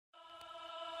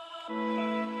Hi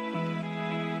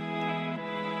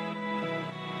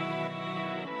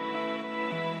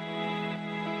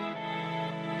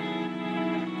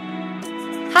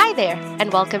there,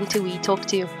 and welcome to We Talk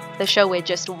To, the show where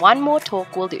just one more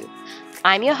talk will do.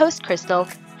 I'm your host, Crystal.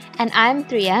 And I'm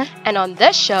Thria. And on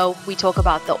this show, we talk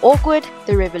about the awkward,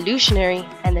 the revolutionary,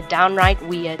 and the downright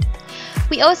weird.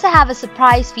 We also have a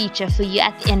surprise feature for you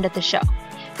at the end of the show.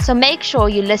 So make sure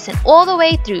you listen all the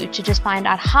way through to just find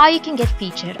out how you can get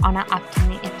featured on our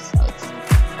upcoming episodes.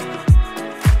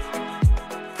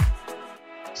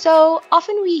 So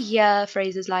often we hear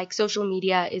phrases like social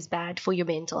media is bad for your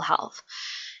mental health.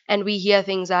 And we hear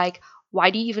things like, why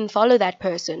do you even follow that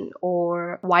person?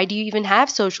 Or why do you even have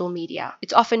social media?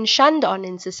 It's often shunned on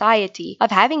in society of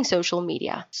having social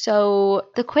media. So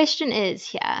the question is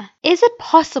here, is it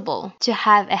possible to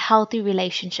have a healthy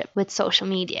relationship with social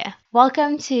media?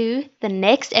 Welcome to the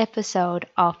next episode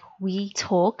of We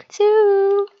Talk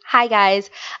To. Hi guys,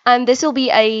 this will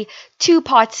be a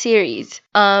two-part series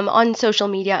on social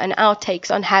media and our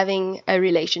takes on having a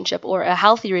relationship or a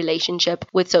healthy relationship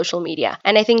with social media.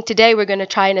 And I think today we're going to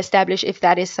try and establish if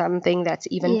that is something that's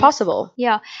even possible.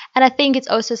 Yeah, and I think it's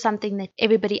also something that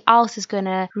everybody else is going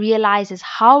to realize is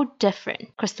how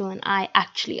different Crystal and I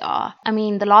actually are. I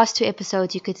mean, the last two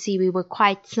episodes you could see we were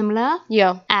quite similar.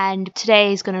 Yeah. And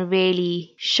today is going to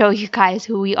really show you guys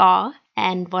who we are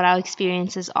and what our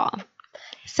experiences are.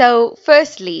 So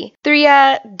firstly,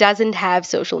 Thria doesn't have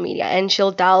social media and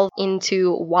she'll delve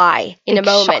into why in a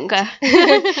moment.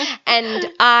 And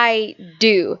I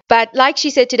do. But like she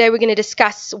said, today we're going to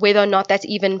discuss whether or not that's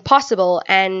even possible.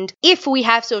 And if we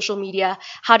have social media,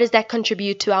 how does that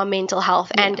contribute to our mental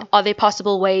health? Yeah. And are there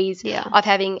possible ways of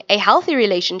having a healthy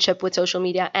relationship with social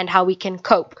media and how we can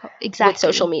cope with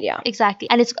social media? Exactly.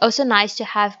 And it's also nice to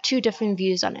have two different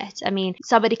views on it. I mean,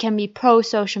 somebody can be pro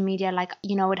social media, like,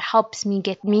 you know, it helps me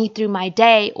get me through my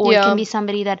day, or it can be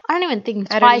somebody that I don't even think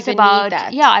twice about.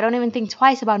 I don't even think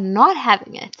twice about not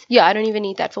having it. Yeah, I don't even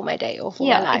need that for my day or for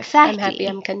my life. Exactly. I'm happy,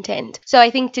 I'm content. So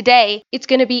I think today it's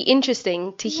going to be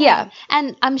interesting to hear.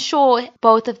 And I'm sure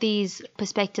both of these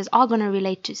perspectives are going to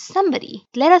relate to somebody.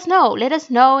 Let us know. Let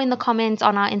us know in the comments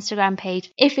on our Instagram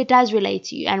page if it does relate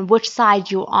to you and which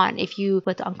side you're on. If you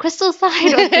were on Crystal's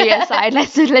side or Thria's side.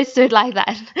 Let's do it like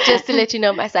that. Just to let you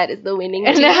know, my side is the winning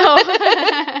team.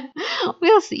 No.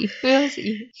 We'll see.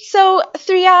 So,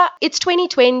 Thria, it's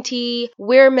 2020.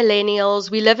 We're millennials.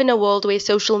 We live in a world where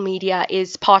social media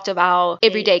is part of our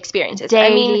everyday experiences.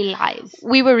 Daily lives.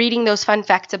 We were reading those fun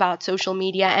facts about social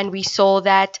media and we saw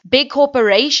that big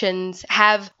corporations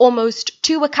have almost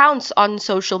 2 accounts on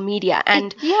social media.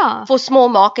 And for small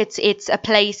markets, it's a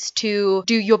place to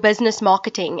do your business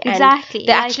marketing. Exactly. And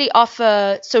they actually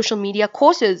offer social media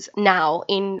courses now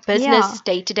in business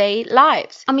day-to-day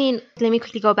lives. I mean, let me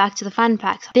quickly go back to the fun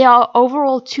facts. There are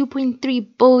overall 2.3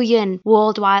 billion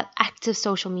worldwide active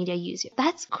social media users.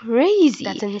 That's crazy.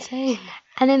 That's insane.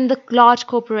 And then the large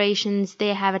corporations,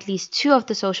 they have at least 2 of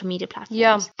the social media platforms.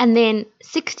 Yeah. And then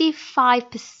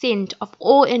 65% of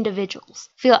all individuals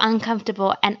feel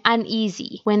uncomfortable and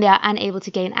uneasy when they are unable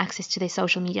to gain access to their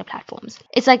social media platforms.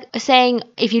 It's like saying,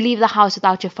 if you leave the house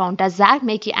without your phone, does that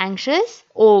make you anxious?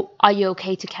 Or are you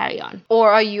okay to carry on?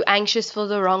 Or are you anxious for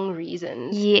the wrong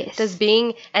reasons? Yes.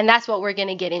 And that's what we're going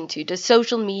to get into. Does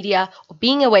social media, or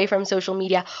being away from social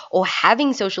media, or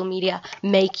having social media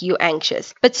make you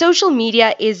anxious? But social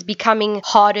media is becoming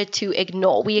harder to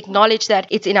ignore. We acknowledge that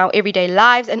it's in our everyday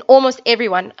lives, and almost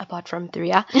everyone, apart from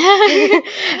Thria,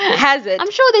 has it.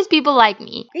 I'm sure there's people like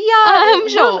me. Yeah, I'm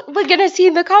sure. We're going to see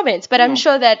in the comments, but I'm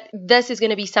sure that this is going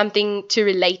to be something to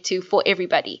relate to for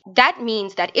everybody. That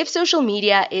means that if social media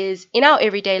is in our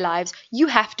everyday lives, you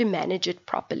have to manage it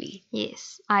properly.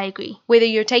 Yes, I agree. Whether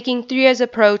you're taking Thria's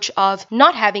approach of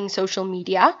not having social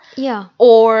media,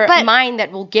 or mine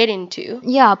that we'll get into.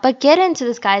 Yeah, but get into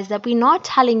this, guys, that we're not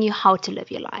telling you how to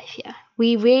live your life here.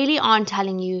 We really aren't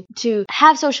telling you to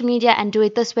have social media and do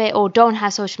it this way or don't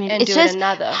have social media. It's just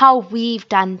how we've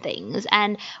done things.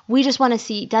 And we just want to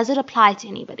see, does it apply to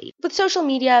anybody? With social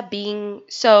media being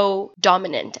so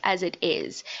dominant as it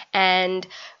is, and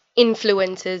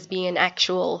influencers being an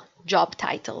actual job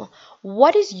title,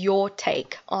 what is your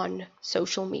take on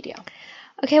social media?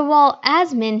 Okay, well,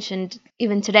 as mentioned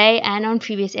even today and on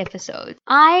previous episodes,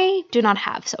 I do not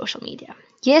have social media.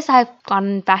 yes, I've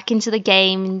gone back into the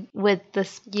game with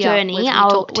this journey,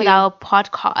 with our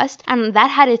podcast, and that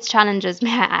had its challenges,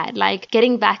 may I add. Like,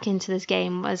 getting back into this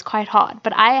game was quite hard,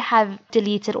 but I have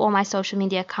deleted all my social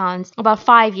media accounts about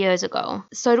 5 years ago.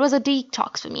 So it was a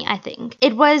detox for me, I think.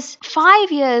 It was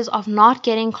 5 years of not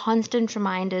getting constant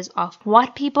reminders of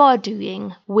what people are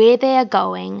doing, where they are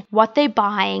going, what they're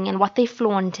buying and what they're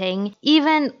flaunting,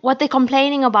 even what they're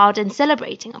complaining about and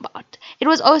celebrating about. It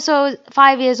was also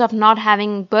 5 years of not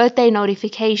having birthday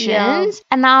notifications,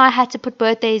 and now I had to put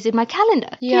birthdays in my calendar.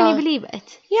 Can you believe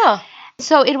it? Yeah.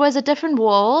 So it was a different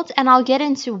world, and I'll get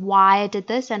into why I did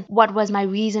this and what was my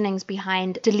reasonings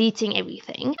behind deleting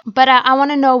everything. But I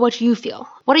want to know what you feel.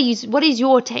 What is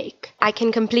your take? I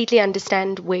can completely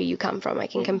understand where you come from. I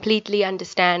can completely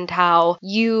understand how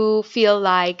you feel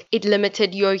like it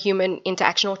limited your human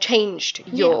interaction or changed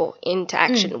your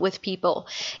interaction with people.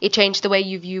 It changed the way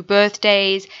you view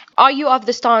birthdays. Are you of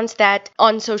the stance that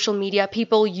on social media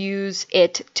people use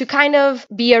it to kind of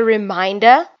be a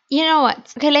reminder? You know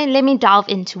what? Okay, let me delve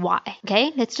into why.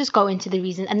 Okay, let's just go into the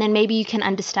reasons, and then maybe you can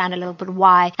understand a little bit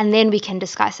why, and then we can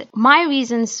discuss it. My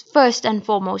reasons, first and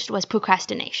foremost, was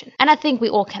procrastination. And I think we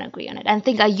all can agree on it. And I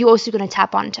think you're also going to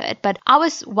tap onto it. But I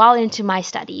was well into my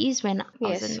studies when I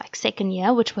was in like second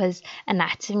year, which was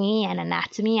anatomy when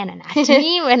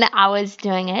I was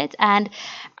doing it. And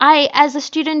I, as a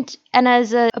student and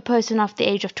as a person of the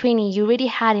age of 20, you already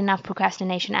had enough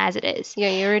procrastination as it is. Yeah,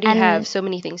 you already have so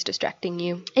many things distracting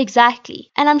you.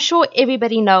 Exactly. And I'm sure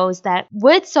everybody knows that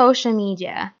with social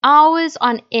media, hours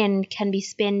on end can be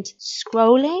spent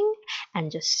scrolling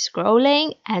and just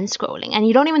scrolling and scrolling. And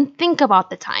you don't even think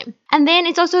about the time. And then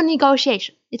it's also a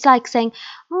negotiation. It's like saying,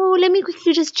 oh, let me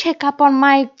quickly just check up on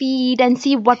my feed and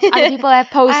see what other people have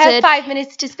posted. I have 5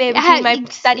 minutes to spare between my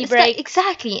study break.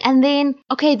 Exactly. And then,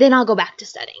 okay, then I'll go back to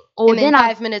studying. Or and then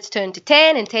 5 minutes turn to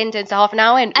 10, and 10 turns to half an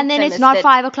hour. And then it's not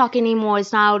 5 o'clock anymore.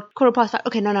 It's now 5:15.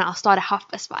 Okay, no, I'll start at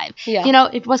 5:30. Yeah. You know,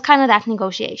 it was kind of that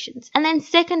negotiations. And then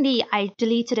secondly, I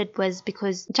deleted it was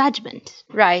because judgment.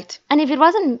 Right. And if it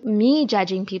wasn't me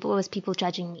judging people, it was people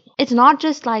judging me. It's not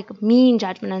just like mean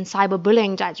judgment and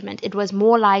cyberbullying judgment. It was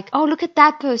more like, oh, look at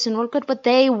that person, or look at what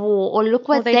they wore, or look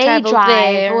what they drive,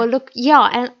 there. Or look,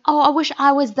 and oh, I wish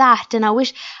I was that, and I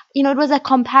wish, you know, it was a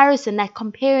comparison, like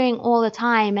comparing all the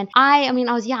time. And I mean,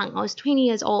 I was young, I was 20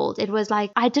 years old. It was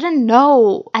like, I didn't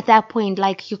know at that point,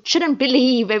 like, you shouldn't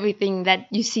believe everything that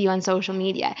you see on social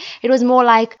media. It was more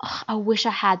like, oh, I wish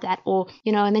I had that, or,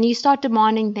 you know, and then you start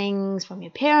demanding things from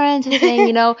your parents and saying,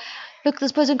 you know, look,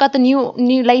 this person got the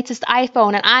new latest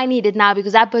iPhone and I need it now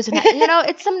because that person had, you know,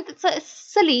 it's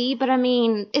silly, but I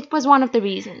mean, it was one of the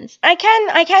reasons. I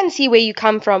can see where you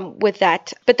come from with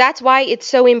that, but that's why it's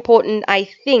so important, I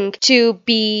think, to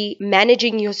be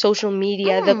managing your social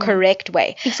media the correct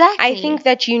way. Exactly. I think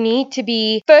that you need to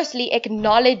be firstly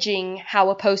acknowledging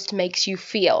how a post makes you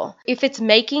feel. If it's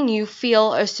making you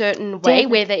feel a certain way,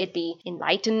 whether it be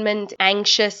enlightenment,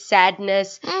 anxious,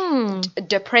 sadness,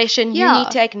 depression, you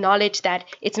need to acknowledge that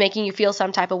it's making you feel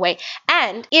some type of way.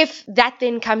 And if that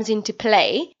then comes into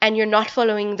play and you're not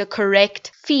following the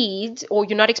correct feeds, or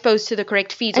you're not exposed to the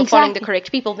correct feeds or following the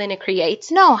correct people, then it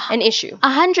creates an issue.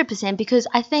 100%, because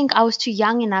I think I was too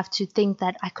young enough to think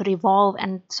that I could evolve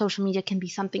and social media can be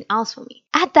something else for me.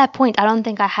 At that point, I don't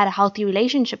think I had a healthy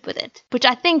relationship with it, which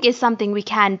I think is something we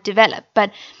can develop.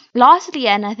 But lastly,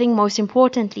 and I think most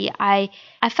importantly, I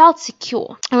felt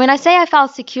secure. And when I say I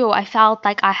felt secure, I felt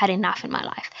like I had enough in my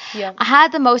life. Yeah. I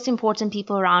had the most important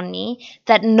people around me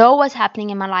that know what's happening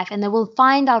in my life, and they will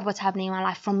find out what's happening in my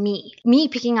life from me. Me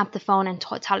picking up the phone and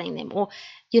telling them, or,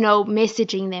 you know,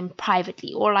 messaging them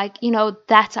privately, or like, you know,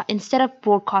 that's instead of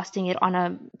broadcasting it on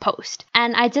a post.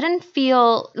 And I didn't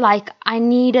feel like I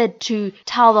needed to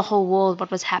tell the whole world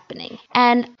what was happening.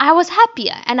 And I was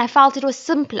happier, and I felt it was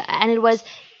simpler, and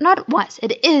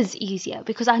it is easier,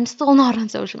 because I'm still not on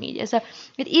social media. So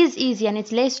it is easier, and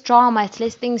it's less drama, it's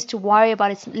less things to worry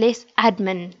about, it's less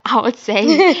admin, I would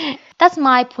say. That's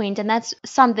my point, and that's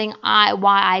something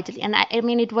why I did. And I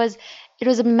mean, it was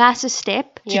a massive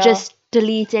step to just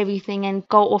delete everything and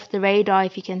go off the radar,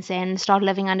 if you can say, and start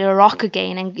living under a rock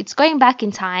again. And it's going back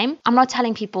in time. I'm not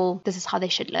telling people this is how they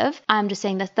should live. I'm just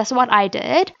saying that that's what I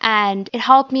did, and it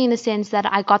helped me in the sense that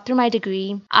I got through my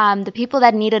degree. The people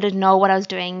that needed to know what I was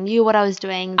doing knew what I was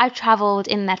doing. I've traveled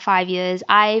in that 5 years.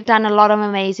 I've done a lot of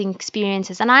amazing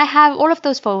experiences, and I have all of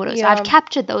those photos. I've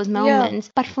captured those moments,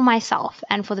 but for myself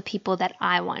and for the people that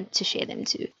I want to share them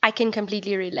to. I can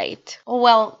completely relate. Or,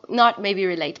 well, not maybe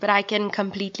relate, but I can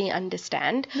completely understand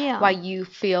understand why you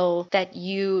feel that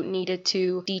you needed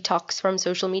to detox from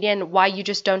social media and why you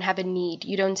just don't have a need.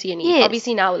 You don't see a need. Yes.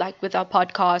 Obviously now, like with our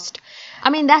podcast, I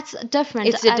mean, that's different.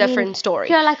 It's a different story.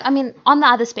 You're like, I mean, on the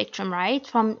other spectrum, right?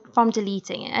 From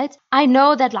deleting it, I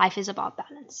know that life is about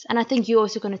balance. And I think you're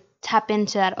also going to tap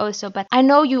into that also. But I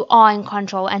know you are in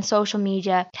control and social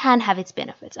media can have its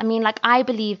benefits. I mean, like, I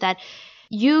believe that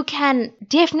you can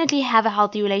definitely have a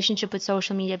healthy relationship with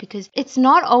social media because it's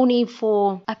not only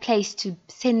for a place to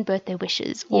send birthday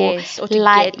wishes or to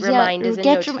get reminders and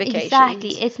notifications.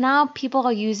 Exactly. It's now people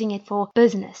are using it for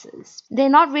businesses. They're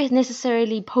not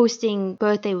necessarily posting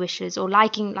birthday wishes or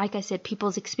liking, like I said,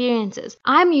 people's experiences.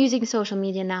 I'm using social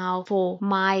media now for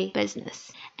my business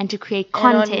and to create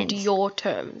content. And on your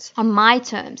terms. On my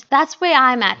terms. That's where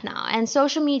I'm at now. And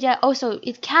social media also,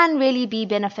 it can really be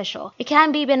beneficial. It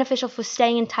can be beneficial for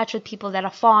staying in touch with people that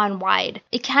are far and wide.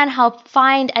 It can help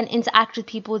find and interact with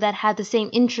people that have the same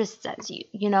interests as you,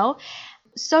 you know?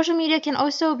 Social media can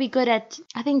also be good at,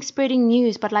 I think, spreading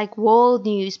news, but like world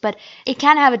news, but it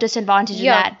can have a disadvantage in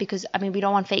that because, I mean, we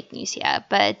don't want fake news here,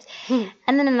 but, and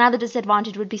then another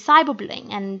disadvantage would be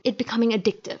cyberbullying and it becoming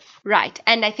addictive. Right.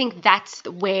 And I think that's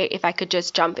where, if I could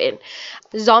just jump in,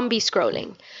 zombie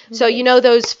scrolling. So, you know,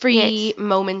 those free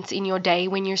moments in your day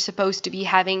when you're supposed to be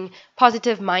having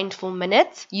positive mindful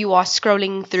minutes, you are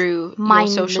scrolling through your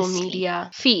social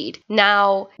media feed.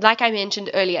 Now, like I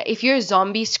mentioned earlier, if you're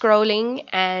zombie scrolling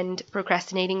and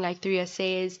procrastinating, like Thriya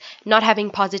says, not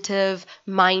having positive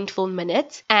mindful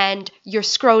minutes, and you're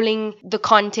scrolling the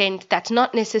content that's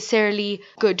not necessarily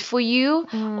good for you,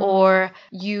 or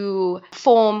you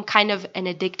form kind of an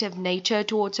addictive nature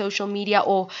towards social media,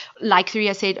 or like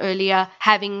Thriya said earlier,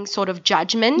 having sort of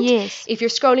judgment. Yes. If you're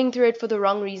scrolling through it for the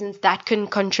wrong reasons, that can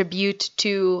contribute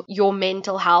to your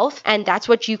mental health, and that's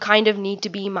what you kind of need to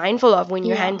be mindful of when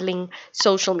you're handling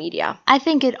social media. I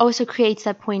think it also creates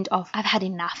that point of I've had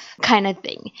enough kind of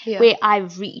thing where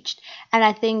I've reached. And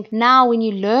I think now when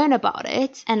you learn about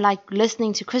it and like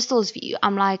listening to Crystal's view,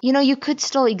 I'm like, you know, you could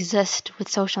still exist with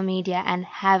social media and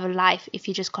have a life if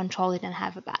you just control it and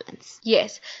have a balance.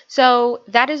 Yes. So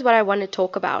that is what I want to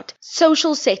talk about.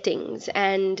 Social settings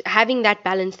and having that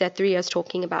balance that Thriya is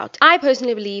talking about. I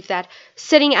personally believe that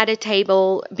sitting at a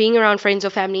table, being around friends or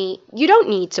family, you don't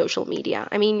need social media.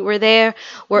 I mean, we're there,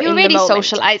 you're in the moment.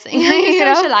 Socializing.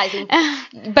 You're socializing.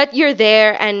 But you're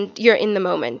there and you're in the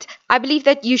moment. I believe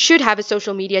that you should have a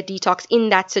social media detox in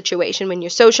that situation when you're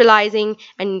socializing,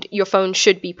 and your phone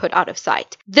should be put out of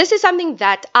sight. This is something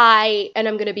that and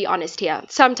I'm going to be honest here,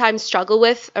 sometimes struggle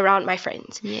with around my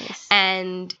friends. Yes.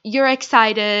 And you're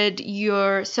excited,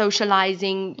 you're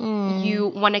socializing, you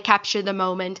want to capture the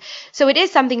moment. So it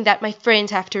is something that my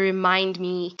friends have to remind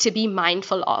me to be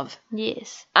mindful of.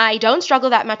 Yes. I don't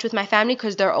struggle that much with my family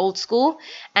because they're old school,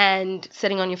 and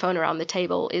sitting on your phone around the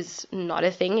table is not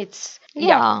a thing.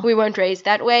 We weren't raised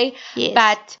that way. Yes.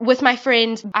 But with my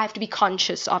friends, I have to be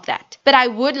conscious of that. But I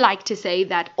would like to say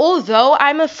that although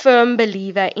I'm a firm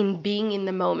believer in being in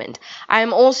the moment, I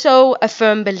am also a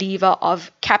firm believer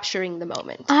of capturing the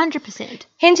moment. 100%.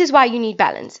 Hence is why you need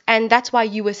balance. And that's why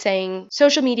you were saying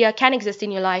social media can exist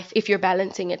in your life if you're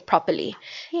balancing it properly.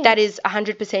 Yes. That is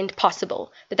 100%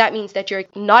 possible. But that means that you're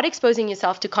not exposing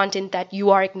yourself to content that you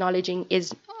are acknowledging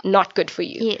is not good for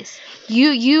you. Yes.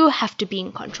 You have to be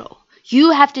in control.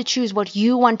 You have to choose what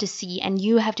you want to see, and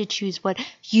you have to choose what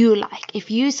you like.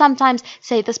 If you sometimes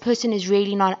say this person is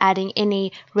really not adding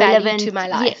any relevant value to my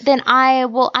life, then I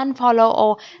will unfollow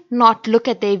or not look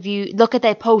at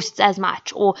their posts as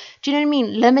much, or do you know what I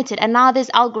mean? Limit it. And now there's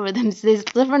algorithms, there's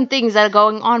different things that are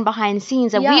going on behind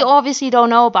scenes that we obviously don't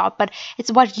know about, but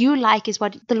it's what you like is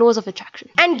what the laws of attraction.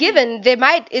 And given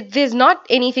there's not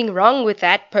anything wrong with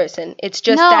that person. It's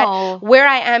just that where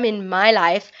I am in my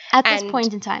life at this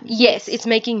point in time. Yes, it's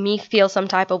making me feel some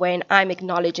type of way, and I'm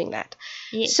acknowledging that.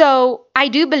 Yes. So I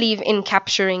do believe in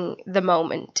capturing the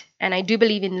moment, and I do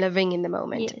believe in living in the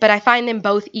moment. Yes. But I find them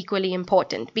both equally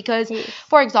important because,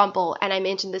 for example, and I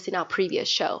mentioned this in our previous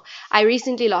show, I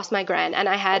recently lost my gran, and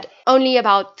I had only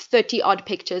about 30 odd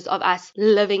pictures of us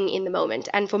living in the moment.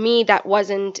 And for me, that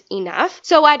wasn't enough.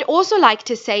 So I'd also like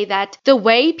to say that the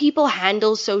way people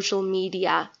handle social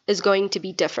media is going to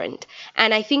be different.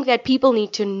 And I think that people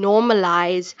need to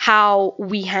normalize how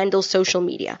we handle social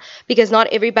media, because not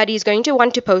everybody is going to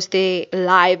want to post their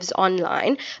lives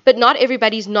online, but not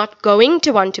everybody's not going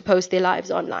to want to post their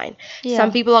lives online. Yeah.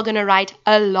 Some people are going to write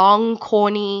a long,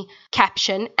 corny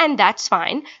caption, and that's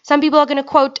fine. Some people are going to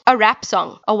quote a rap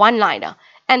song, a one-liner,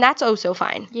 And that's also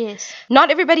fine. Yes. Not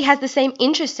everybody has the same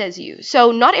interests as you.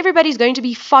 So not everybody's going to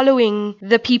be following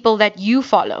the people that you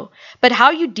follow. But how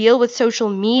you deal with social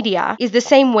media is the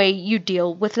same way you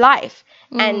deal with life.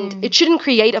 And it shouldn't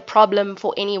create a problem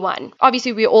for anyone.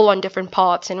 Obviously, we're all on different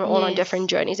paths and we're all on different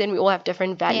journeys and we all have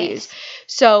different values.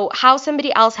 So how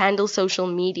somebody else handles social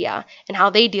media and how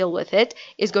they deal with it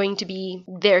is going to be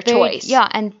their choice. Yeah,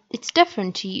 and it's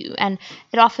different to you. And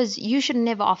you should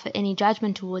never offer any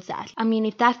judgment towards that. I mean,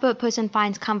 if that person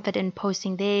finds comfort in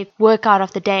posting their workout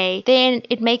of the day, then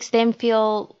it makes them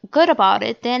feel good about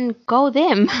it, then go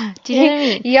them. Do you know what I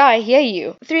mean? Yeah, I hear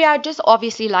you. 3, I'd just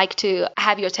obviously like to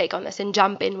have your take on this and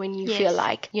jump in when you feel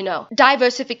like,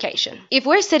 diversification. If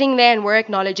we're sitting there and we're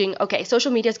acknowledging, okay,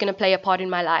 social media is going to play a part in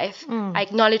my life. I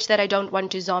acknowledge that I don't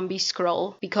want to zombie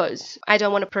scroll because I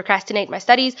don't want to procrastinate my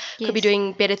studies. Could be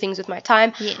doing better things with my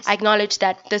time. I acknowledge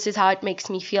that this is how it makes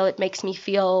me feel. It makes me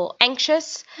feel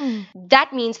anxious.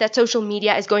 That means that social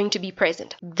media is going to be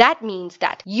present. That means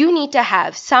that you need to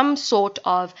have some sort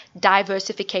of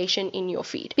diversification in your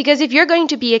feed. Because if you're going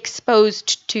to be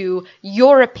exposed to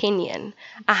your opinion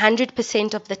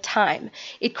 100% of the time,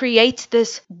 it creates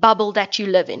this bubble that you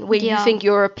live in where you think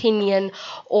your opinion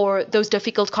or those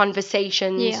difficult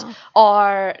conversations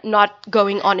are not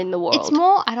going on in the world. It's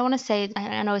more, I don't want to say,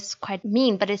 I know it's quite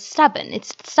mean, but it's stubborn.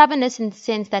 It's stubbornness in the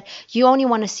sense that you only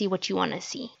want to see what you want to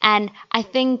see. And I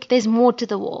think there's more to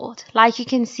the world. Like you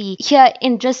can see here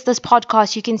in just this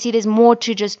podcast, you can see there's more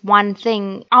to just one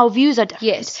thing. Our views are different.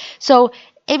 Yes. So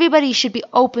everybody should be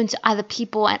open to other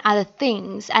people and other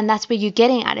things, and that's where you're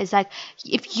getting at. Is like,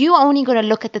 if you only going to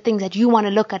look at the things that you want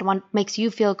to look at, what makes you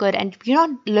feel good, and you're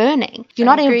not learning, you're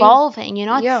not evolving, you're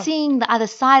not seeing the other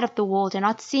side of the world, you're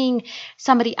not seeing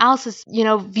somebody else's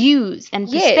views and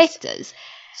perspectives.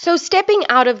 So stepping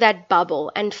out of that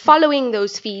bubble and following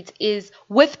those feeds is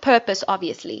with purpose,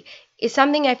 obviously, is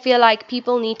something I feel like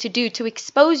people need to do to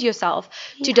expose yourself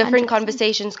to different 100%.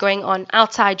 Conversations going on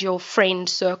outside your friend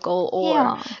circle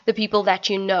or the people that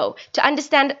you know, to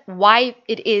understand why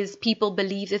it is people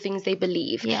believe the things they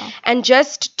believe, and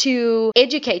just to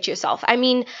educate yourself. I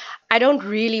mean, I don't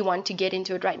really want to get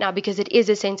into it right now because it is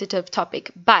a sensitive topic.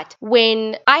 But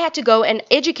when I had to go and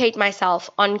educate myself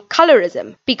on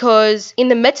colorism, because in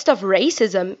the midst of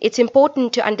racism, it's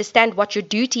important to understand what your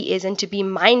duty is and to be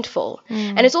mindful.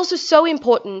 And it's also so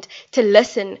important to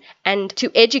listen and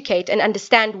to educate and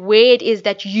understand where it is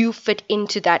that you fit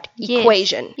into that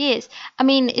equation. Yes. I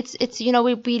mean, it's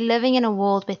we're living in a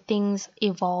world where things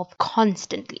evolve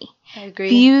constantly. I agree.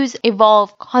 Views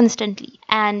evolve constantly.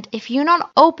 And if you're not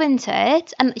open to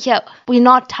it, and we're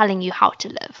not telling you how to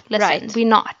live. Listen, we're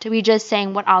not. We're just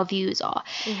saying what our views are.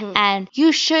 And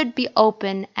you should be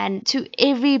open and to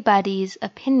everybody's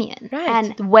opinion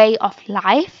and way of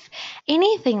life,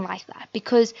 anything like that.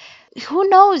 Because who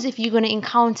knows if you're going to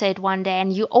encounter it one day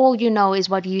and all you know is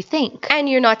what you think. And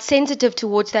you're not sensitive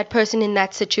towards that person in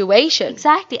that situation.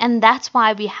 Exactly. And that's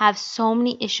why we have so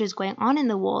many issues going on in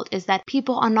the world, is that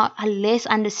people are less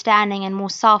understanding and more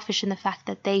selfish in the fact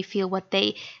that they feel what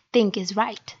they think is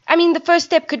right. I mean, the first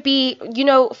step could be,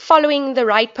 following the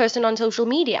right person on social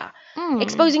media.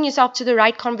 Exposing yourself to the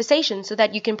right conversation so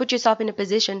that you can put yourself in a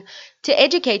position to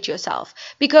educate yourself.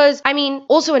 Because, I mean,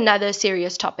 also another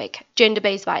serious topic,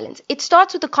 gender-based violence. It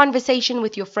starts with a conversation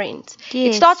with your friends.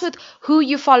 It starts with who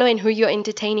you follow and who you're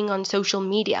entertaining on social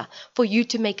media for you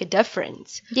to make a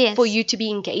difference. For you to be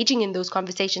engaging in those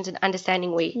conversations and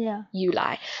understanding where you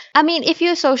lie. I mean, if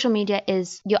your social media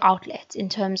is your outlet in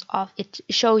terms of it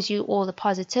shows you all the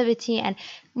positivity and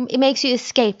it makes you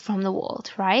escape from the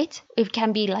world, right? It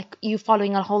can be like you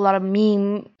following a whole lot of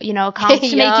meme, accounts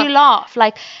to make you laugh.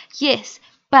 Like, yes.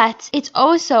 But it's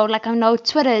also, like, I know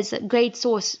Twitter is a great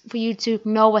source for you to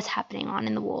know what's happening on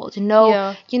in the world.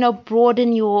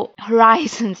 Broaden your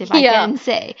horizons, if I can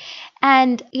say.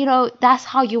 And, that's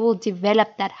how you will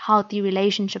develop that healthy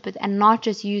relationship with, and not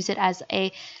just use it as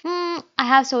I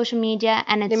have social media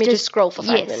and it's Let me just scroll for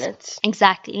 5 minutes.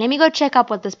 Exactly. Let me go check up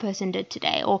what this person did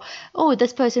today. Or,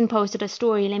 this person posted a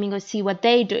story. Let me go see what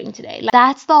they're doing today. Like,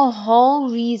 that's the whole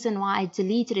reason why I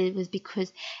deleted it, was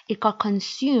because it got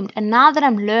consumed. And now that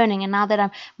I'm learning and now that I'm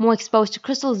more exposed to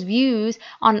Crystal's views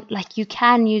on, like, you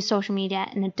can use social media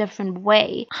in a different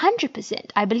way,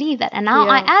 100%. I believe that. And now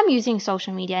I am using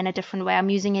social media in a different way. I'm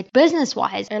using it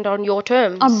business-wise. And on your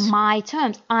terms. On my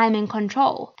terms. I'm in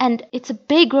control. And it's a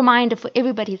big reminder for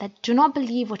everybody that do not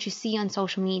believe what you see on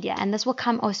social media. And this will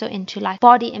come also into, like,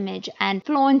 body image and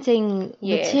flaunting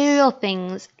material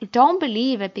things. Don't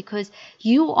believe it, because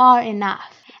you are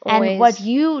enough. Always. And what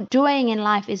you doing in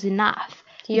life is enough.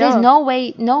 There's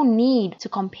no need to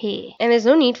compare. And there's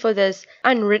no need for this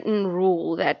unwritten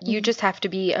rule that you just have to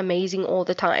be amazing all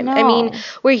the time. No. I mean,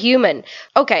 we're human.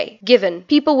 Okay, given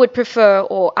people would prefer,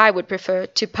 or I would prefer,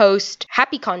 to post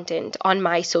happy content on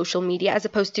my social media as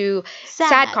opposed to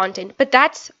sad content. But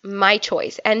that's my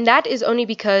choice. And that is only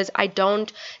because I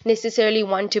don't necessarily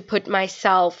want to put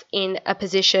myself in a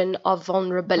position of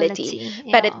vulnerability.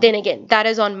 But then again, that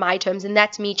is on my terms, and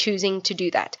that's me choosing to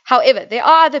do that. However, there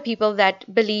are other people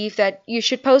that believe that you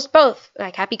should post both,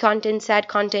 like happy content, sad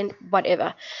content,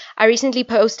 whatever. I recently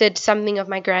posted something of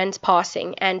my grand's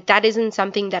passing, and that isn't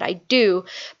something that I do,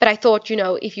 but I thought,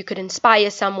 if you could inspire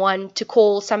someone to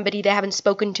call somebody they haven't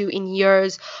spoken to in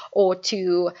years, or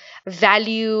to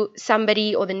value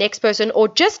somebody or the next person, or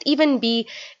just even be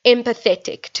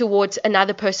empathetic towards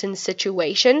another person's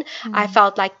situation, I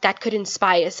felt like that could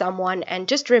inspire someone and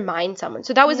just remind someone.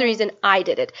 So that was the reason I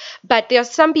did it. But there are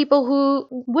some people who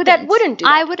wouldn't do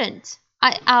that. I wouldn't.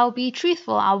 I'll be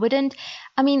truthful. I wouldn't.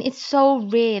 I mean, it's so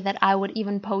rare that I would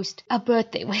even post a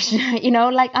birthday wish,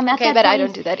 like I'm at that but point, I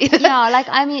don't do that either. Yeah, like,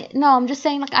 I mean, no, I'm just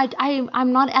saying, like,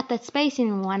 I'm not at that space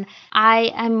anymore.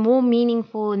 I am more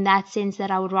meaningful in that sense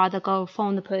that I would rather go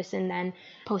phone the person than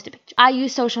post a picture. I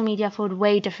use social media for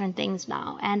way different things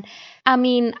now. And I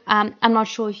mean, I'm not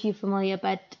sure if you're familiar,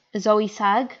 but Zoe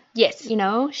Sag. Yes.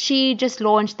 She just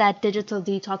launched that digital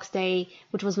detox day,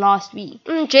 which was last week.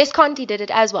 Jess Conti did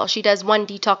it as well. She does one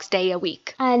detox day a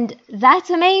week. And that's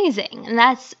amazing. And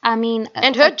that's, I mean...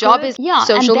 And her job is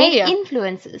social media. And they're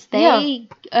influencers. They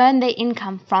earn their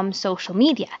income from social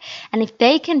media. And if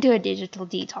they can do a digital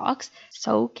detox,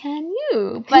 so can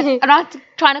you. But I'm not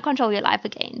trying to control your life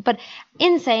again. But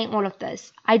in saying all of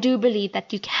this, I do believe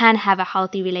that you can have a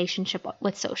healthy relationship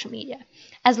with social media.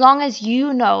 As long as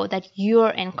you know that you're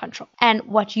in control. And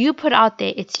what you put out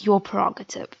there, it's your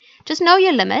prerogative. Just know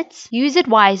your limits, use it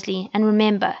wisely, and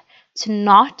remember to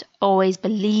not always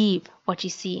believe what you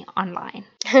see online.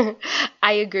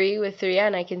 I agree with Thria,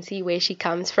 and I can see where she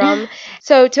comes from.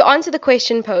 So to answer the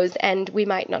question posed, and we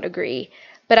might not agree,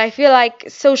 but I feel like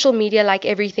social media, like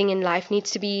everything in life,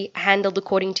 needs to be handled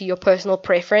according to your personal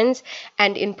preference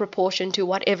and in proportion to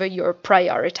whatever you're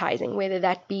prioritizing, whether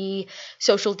that be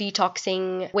social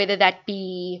detoxing, whether that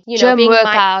be, gym being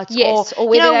workouts, or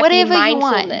whether that whatever be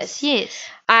mindfulness. You want. Yes.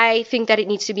 I think that it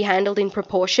needs to be handled in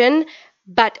proportion,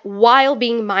 but while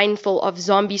being mindful of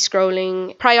zombie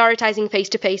scrolling, prioritizing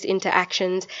face-to-face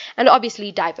interactions, and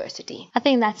obviously diversity. I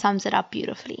think that sums it up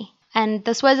beautifully. And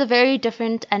this was a very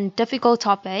different and difficult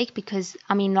topic because,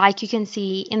 I mean, like you can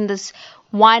see in this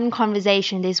one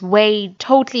conversation, there's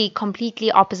totally,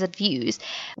 completely opposite views.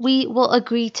 We will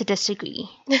agree to disagree.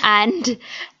 And,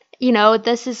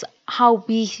 this is how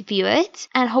we view it.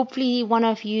 And hopefully one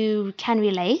of you can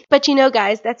relate. But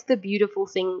guys, that's the beautiful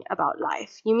thing about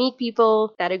life. You meet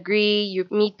people that agree, you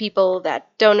meet people that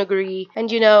don't agree. And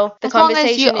the as conversation long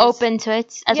as you're open to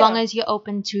it, as long as you're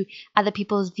open to other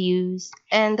people's views.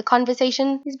 And the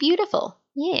conversation is beautiful.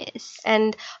 Yes.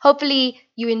 And hopefully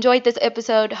you enjoyed this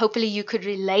episode. Hopefully you could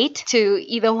relate to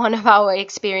either one of our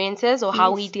experiences or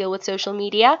how we deal with social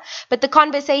media. But the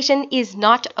conversation is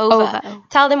not over.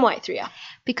 Tell them why, Thria.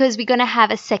 Because we're going to have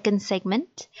a second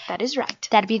segment. That is right.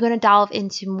 That we're going to delve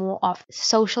into more of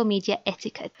social media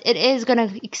etiquette. It is going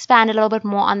to expand a little bit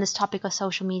more on this topic of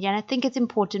social media. And I think it's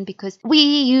important because we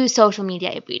use social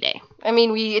media every day. I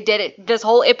mean, we did it this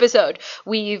whole episode.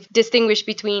 We've distinguished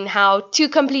between how two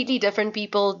completely different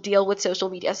people deal with social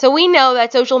media. So we know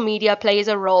that social media plays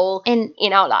a role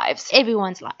in our lives.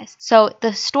 Everyone's lives. So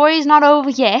the story is not over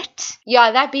yet.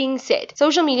 Yeah, that being said,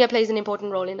 social media plays an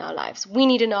important role in our lives. We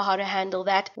need to know how to handle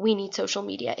that. We need social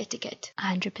media etiquette.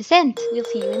 100%. We'll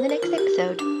see you in the next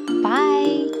episode.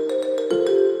 Bye.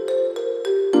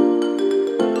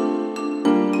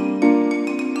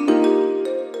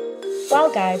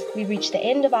 Well, guys, we've reached the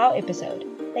end of our episode.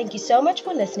 Thank you so much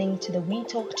for listening to the We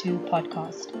Talk To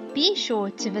podcast. Be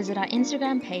sure to visit our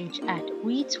Instagram page at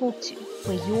We Talk To,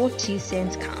 where your 2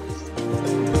 cents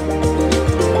counts.